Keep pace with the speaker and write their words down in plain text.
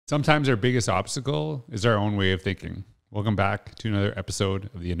Sometimes our biggest obstacle is our own way of thinking. Welcome back to another episode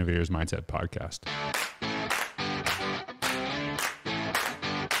of the Innovator's Mindset Podcast.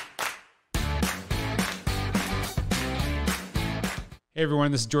 Hey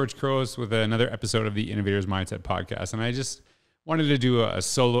everyone, this is George Couros with another episode of the Innovator's Mindset Podcast. And I just wanted to do a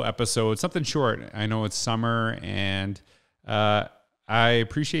solo episode, something short. I know it's summer and I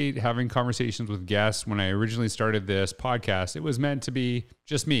appreciate having conversations with guests. When I originally started this podcast, it was meant to be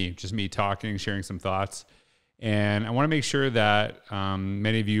just me talking, sharing some thoughts. And I want to make sure that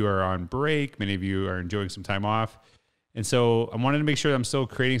many of you are on break, many of you are enjoying some time off. And so I wanted to make sure that I'm still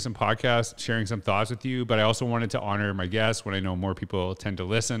creating some podcasts, sharing some thoughts with you, but I also wanted to honor my guests when I know more people tend to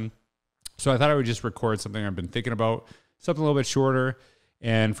listen. So I thought I would just record something I've been thinking about, something a little bit shorter.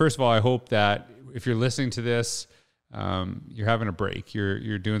 And first of all, I hope that if you're listening to this, you're having a break.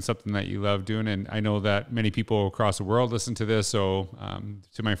 You're doing something that you love doing. And I know that many people across the world listen to this. So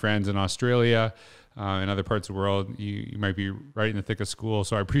to my friends in Australia and other parts of the world, you might be right in the thick of school.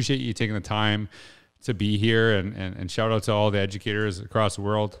 So I appreciate you taking the time to be here and shout out to all the educators across the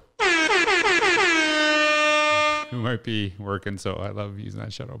world who might be working. So I love using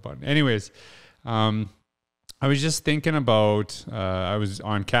that shout out button. Anyways, I was just thinking about, I was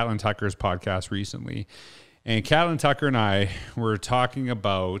on Caitlin Tucker's podcast recently. And Caitlin Tucker and I were talking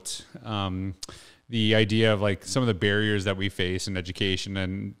about the idea of like some of the barriers that we face in education,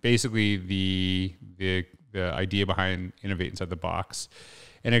 and basically the idea behind innovate inside the box,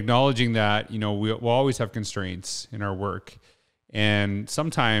 and acknowledging that we'll always have constraints in our work, and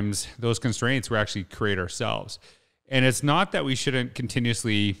sometimes those constraints we actually create ourselves. And it's not that we shouldn't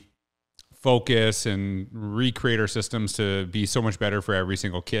continuously focus and recreate our systems to be so much better for every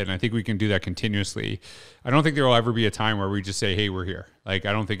single kid. And I think we can do that continuously. I don't think there will ever be a time where we just say, hey, we're here. Like,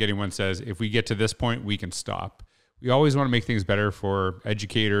 I don't think anyone says, if we get to this point, we can stop. We always want to make things better for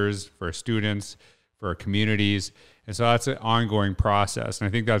educators, for our students, for our communities. And so that's an ongoing process. And I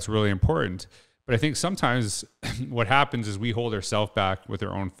think that's really important. But I think sometimes what happens is we hold ourselves back with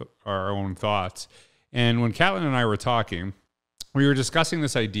our own thoughts. And when Caitlin and I were talking, we were discussing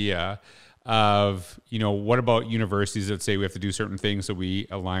this idea of, what about universities that say we have to do certain things so we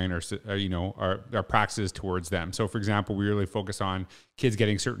align our practices towards them. So for example, we really focus on kids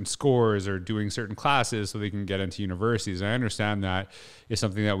getting certain scores or doing certain classes so they can get into universities. And I understand that is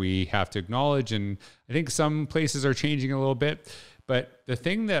something that we have to acknowledge. And I think some places are changing a little bit. But the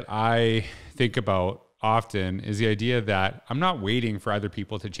thing that I think about often is the idea that I'm not waiting for other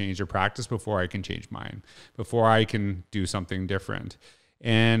people to change their practice before I can change mine, before I can do something different.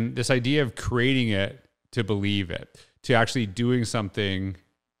 And this idea of creating it to believe it, to actually doing something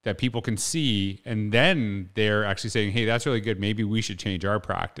that people can see, and then they're actually saying, hey, that's really good. Maybe we should change our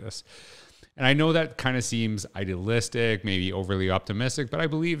practice. And I know that kind of seems idealistic, maybe overly optimistic, but I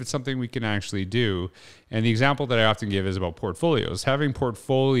believe it's something we can actually do. And the example that I often give is about portfolios. Having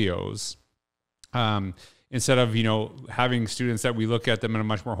portfolios, instead of, having students that we look at them in a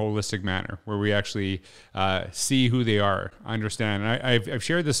much more holistic manner, where we actually see who they are, understand. And I've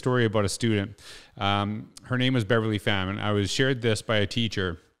shared this story about a student. Her name was Beverly Pham, and I was shared this by a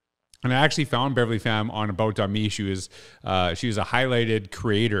teacher. And I actually found Beverly Pham on About.me. She was a highlighted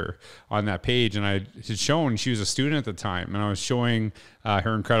creator on that page, and I had shown she was a student at the time, and I was showing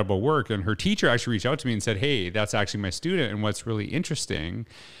her incredible work. And her teacher actually reached out to me and said, hey, that's actually my student. And what's really interesting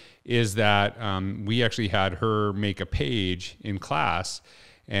is that we actually had her make a page in class,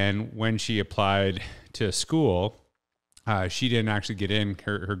 and when she applied to school, she didn't actually get in.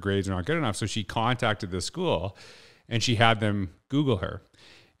 Her grades were not good enough, so she contacted the school, and she had them Google her.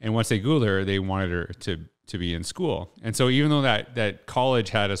 And once they Googled her, they wanted her to be in school. And so even though that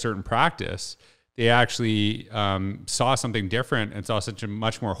college had a certain practice, they actually saw something different and saw such a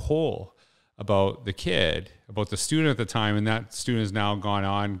much more whole about the kid, about the student at the time, and that student has now gone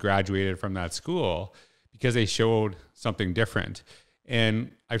on, graduated from that school because they showed something different.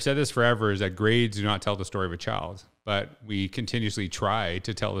 And I've said this forever, is that grades do not tell the story of a child, but we continuously try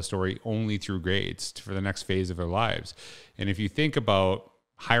to tell the story only through grades for the next phase of their lives. And if you think about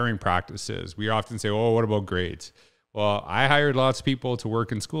hiring practices, we often say, oh, what about grades? Well, I hired lots of people to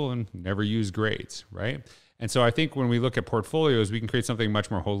work in school and never used grades, right? And so I think when we look at portfolios, we can create something much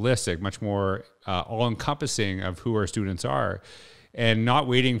more holistic, much more all-encompassing of who our students are, and not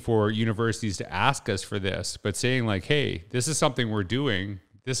waiting for universities to ask us for this, but saying like, hey, this is something we're doing.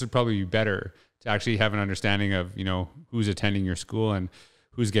 This would probably be better to actually have an understanding of, who's attending your school and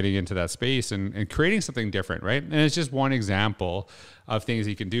who's getting into that space and creating something different, right? And it's just one example of things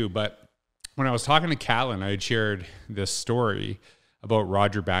you can do. But when I was talking to Caitlin, I had shared this story about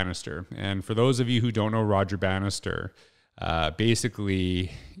Roger Bannister. And for those of you who don't know Roger Bannister,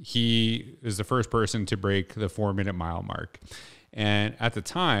 basically he is the first person to break the 4-minute mile mark. And at the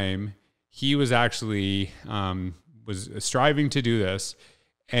time, he was actually was striving to do this,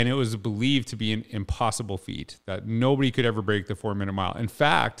 and it was believed to be an impossible feat, that nobody could ever break the 4-minute mile. In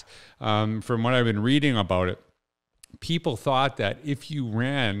fact, from what I've been reading about it, people thought that if you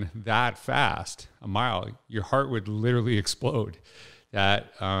ran that fast, a mile, your heart would literally explode,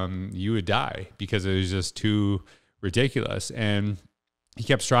 that you would die because it was just too ridiculous. And he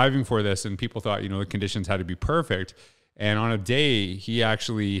kept striving for this, and people thought, the conditions had to be perfect. And on a day, he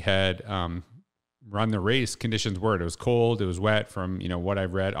actually had run the race. Conditions were, it was cold, it was wet from, what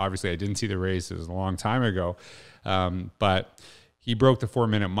I've read. Obviously, I didn't see the race. It was a long time ago. But he broke the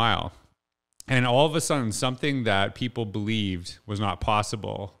 4-minute mile. And all of a sudden, something that people believed was not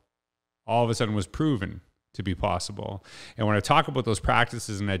possible, all of a sudden was proven to be possible. And when I talk about those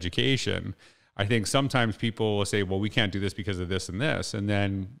practices in education, I think sometimes people will say, well, we can't do this because of this and this. And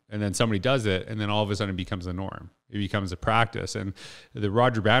then somebody does it, and then all of a sudden it becomes a norm. It becomes a practice. And the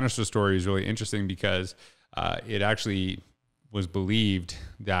Roger Bannister story is really interesting because it actually was believed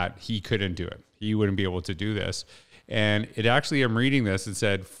that he couldn't do it. He wouldn't be able to do this. And it actually, I'm reading this, it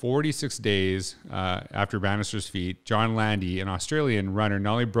said 46 days after Bannister's feat, John Landy, an Australian runner,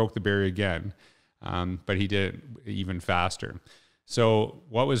 not only broke the barrier again, but he did it even faster. So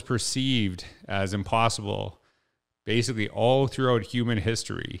what was perceived as impossible, basically all throughout human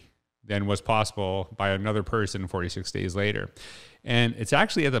history, then was possible by another person 46 days later. And it's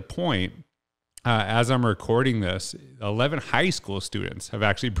actually at the point, as I'm recording this, 11 high school students have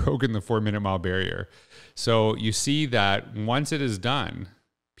actually broken the 4-minute mile barrier. So you see that once it is done,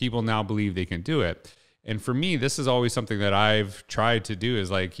 people now believe they can do it. And for me, this is always something that I've tried to do,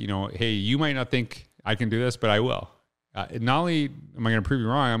 is like, hey, you might not think I can do this, but I will. Not only am I going to prove you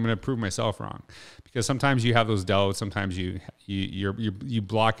wrong, I'm going to prove myself wrong, because sometimes you have those doubts. Sometimes you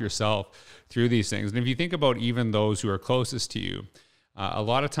block yourself through these things. And if you think about even those who are closest to you, a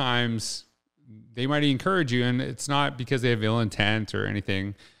lot of times they might encourage you, and it's not because they have ill intent or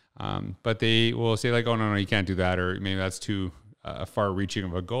anything, but they will say like, oh, no, you can't do that, or maybe that's too far reaching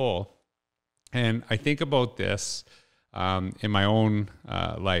of a goal. And I think about this in my own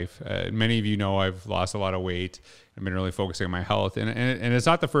life. Many of you know I've lost a lot of weight. I've been really focusing on my health. And it's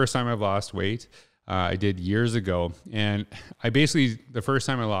not the first time I've lost weight. I did years ago. And I basically, the first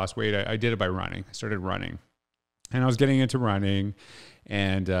time I lost weight, I did it by running. I started running. And I was getting into running,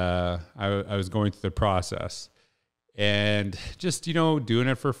 and I was going through the process. And just, doing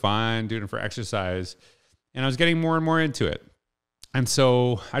it for fun, doing it for exercise. And I was getting more and more into it. And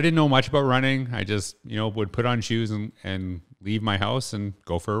so I didn't know much about running. I just, would put on shoes and leave my house and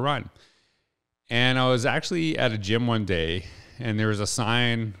go for a run. And I was actually at a gym one day, and there was a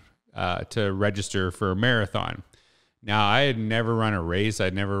sign to register for a marathon. Now, I had never run a race.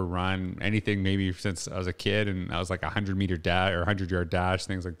 I'd never run anything, maybe since I was a kid, and I was like 100-meter dash or 100-yard dash,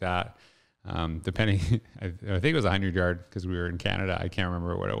 things like that. Depending, I think it was 100-yard because we were in Canada. I can't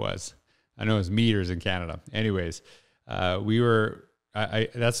remember what it was. I know it was meters in Canada. Anyways,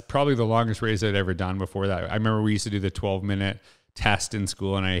 that's probably the longest race I'd ever done before that. I remember we used to do the 12-minute test in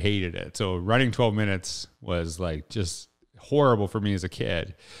school, and I hated it. So running 12 minutes was like just horrible for me as a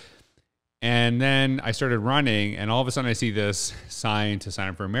kid. And then I started running, and all of a sudden I see this sign to sign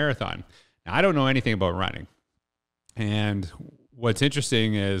up for a marathon. Now, I don't know anything about running. And what's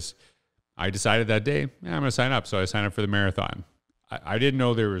interesting is I decided that day, I'm going to sign up. So I signed up for the marathon. I didn't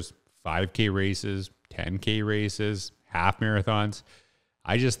know there was 5K races, 10K races, half marathons.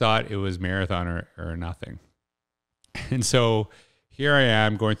 I just thought it was marathon or nothing. And so here I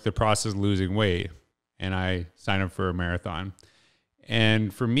am going through the process of losing weight, and I signed up for a marathon.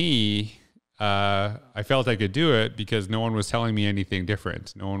 And for me, I felt I could do it because no one was telling me anything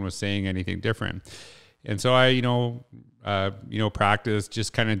different. No one was saying anything different. And so I, practiced,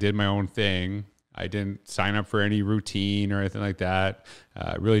 just kind of did my own thing. I didn't sign up for any routine or anything like that.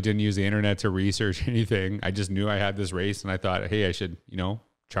 Really didn't use the internet to research anything. I just knew I had this race, and I thought, hey, I should,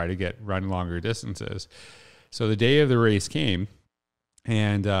 try to run longer distances. So the day of the race came,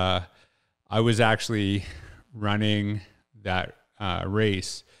 and I was actually running that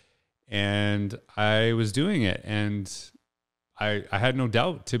race, and I was doing it. And I had no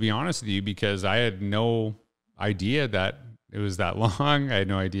doubt, to be honest with you, because I had no idea that it was that long. I had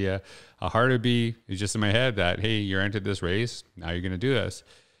no idea how hard it'd be. It was just in my head that, hey, you're entered this race. Now you're going to do this.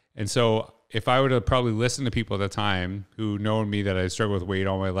 And so if I would have probably listened to people at the time who known me that I struggled with weight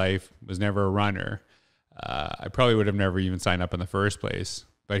all my life, was never a runner, I probably would have never even signed up in the first place.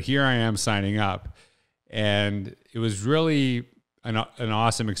 But here I am signing up. And it was really an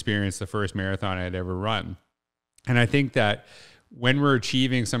awesome experience, the first marathon I had ever run. And I think that when we're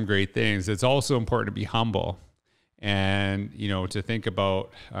achieving some great things, it's also important to be humble and, to think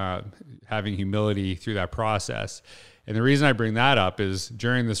about having humility through that process. And the reason I bring that up is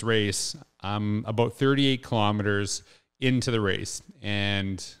during this race, I'm about 38 kilometers into the race,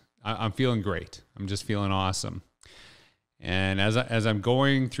 and I'm feeling great. I'm just feeling awesome. And as I'm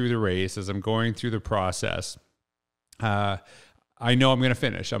going through the race, as I'm going through the process, I know I'm going to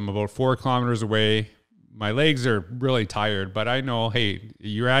finish. I'm about 4 kilometers away. My legs are really tired, but I know, hey,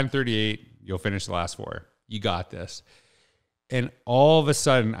 you're at 38, you'll finish the last 4. You got this. And all of a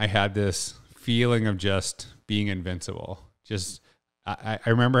sudden, I had this feeling of just being invincible. I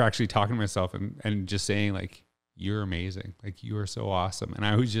remember actually talking to myself and just saying, like, you're amazing. Like, you are so awesome. And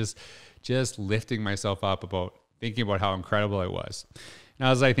I was just lifting myself up about thinking about how incredible I was. And I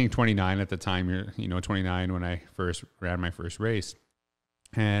was, I think, 29 at the time, 29 when I first ran my first race.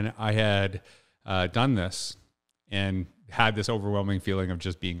 And I had done this and had this overwhelming feeling of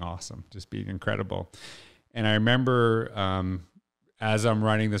just being awesome, just being incredible. And I remember as I'm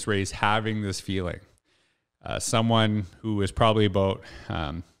running this race, having this feeling. Someone who was probably about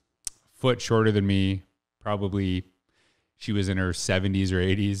foot shorter than me, probably she was in her 70s or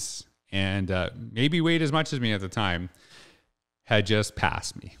 80s, and maybe weighed as much as me at the time, had just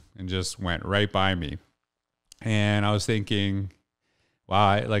passed me and just went right by me. And I was thinking,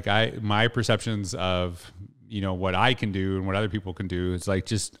 wow, my perceptions of, what I can do and what other people can do is like,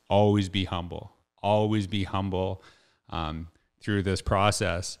 just always be humble through this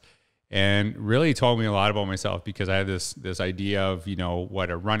process. And really told me a lot about myself, because I had this idea of, what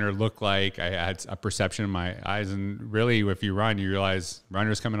a runner looked like. I had a perception in my eyes, and really, if you run, you realize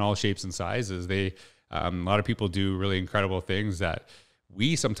runners come in all shapes and sizes. A lot of people do really incredible things that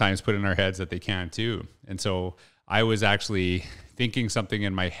we sometimes put in our heads that they can't do. And so I was actually thinking something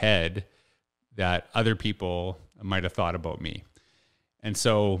in my head that other people might have thought about me. And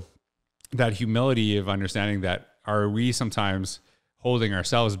so that humility of understanding that, are we sometimes holding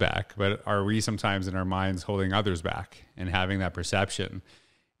ourselves back, but are we sometimes in our minds holding others back, and having that perception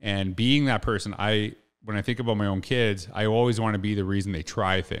and being that person? When I think about my own kids, I always want to be the reason they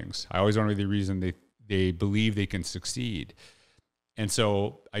try things. I always want to be the reason they believe they can succeed. And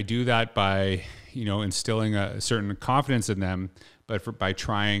so I do that by, instilling a certain confidence in them, but by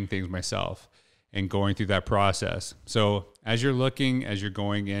trying things myself and going through that process. So as you're looking to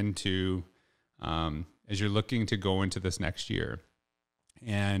go into this next year,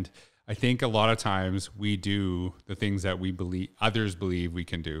 and I think a lot of times we do the things that others believe we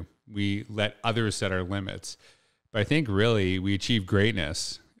can do. We let others set our limits. But I think really we achieve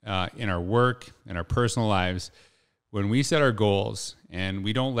greatness in our work, in our personal lives, when we set our goals and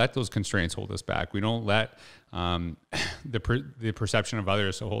we don't let those constraints hold us back. We don't let the perception of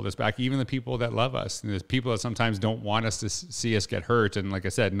others hold us back, even the people that love us. And there's people that sometimes don't want us to see us get hurt. And like I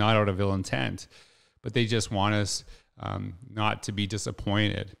said, not out of ill intent, but they just want us not to be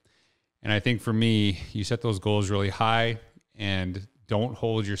disappointed. And I think for me, you set those goals really high and don't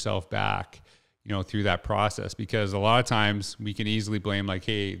hold yourself back, through that process, because a lot of times we can easily blame, like,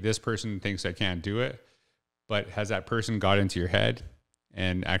 hey, this person thinks I can't do it. But has that person got into your head?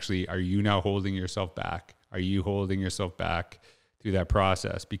 And actually, are you now holding yourself back? Are you holding yourself back through that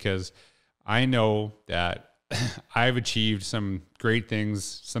process? Because I know that I've achieved some great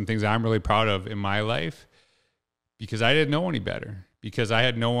things, some things I'm really proud of in my life, because I didn't know any better, because I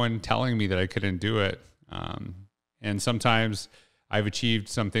had no one telling me that I couldn't do it. And sometimes I've achieved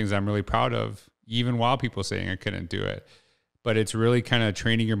some things I'm really proud of, even while people saying I couldn't do it. But it's really kind of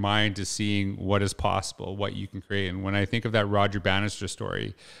training your mind to seeing what is possible, what you can create. And when I think of that Roger Bannister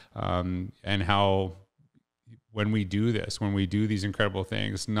story, and how when we do this, when we do these incredible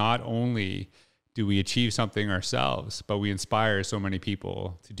things, not only do we achieve something ourselves, but we inspire so many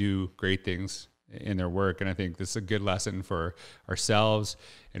people to do great things in their work. And I think this is a good lesson for ourselves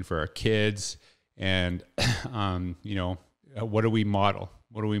and for our kids. And, what do we model?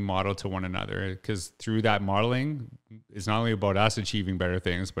 What do we model to one another? Because through that modeling, it's not only about us achieving better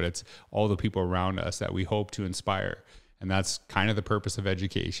things, but it's all the people around us that we hope to inspire. And that's kind of the purpose of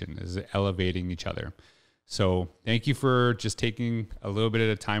education, is elevating each other. So thank you for just taking a little bit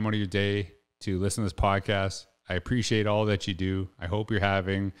of time out of your day to listen to this podcast. I appreciate all that you do. I hope you're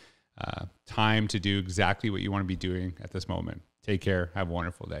having time to do exactly what you want to be doing at this moment. Take care. Have a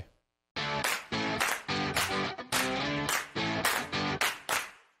wonderful day.